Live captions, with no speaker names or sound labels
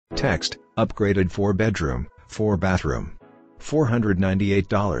Text, upgraded 4-bedroom, 4-bathroom.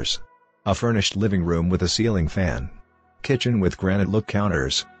 $498. A furnished living room with a ceiling fan. Kitchen with granite look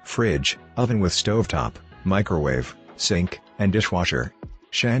counters, fridge, oven with stovetop, microwave, sink, and dishwasher.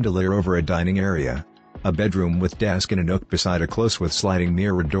 Chandelier over a dining area. A bedroom with desk and a nook beside a close with sliding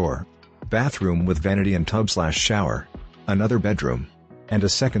mirror door. Bathroom with vanity and tub/shower. Another bedroom. And a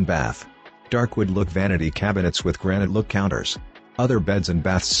second bath. Dark wood look vanity cabinets with granite look counters. Other beds and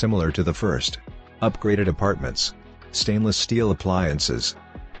baths similar to the first. Upgraded apartments. Stainless steel appliances.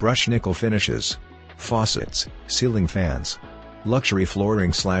 Brushed nickel finishes. Faucets, ceiling fans. Luxury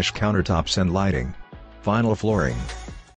flooring/countertops and lighting. Vinyl flooring.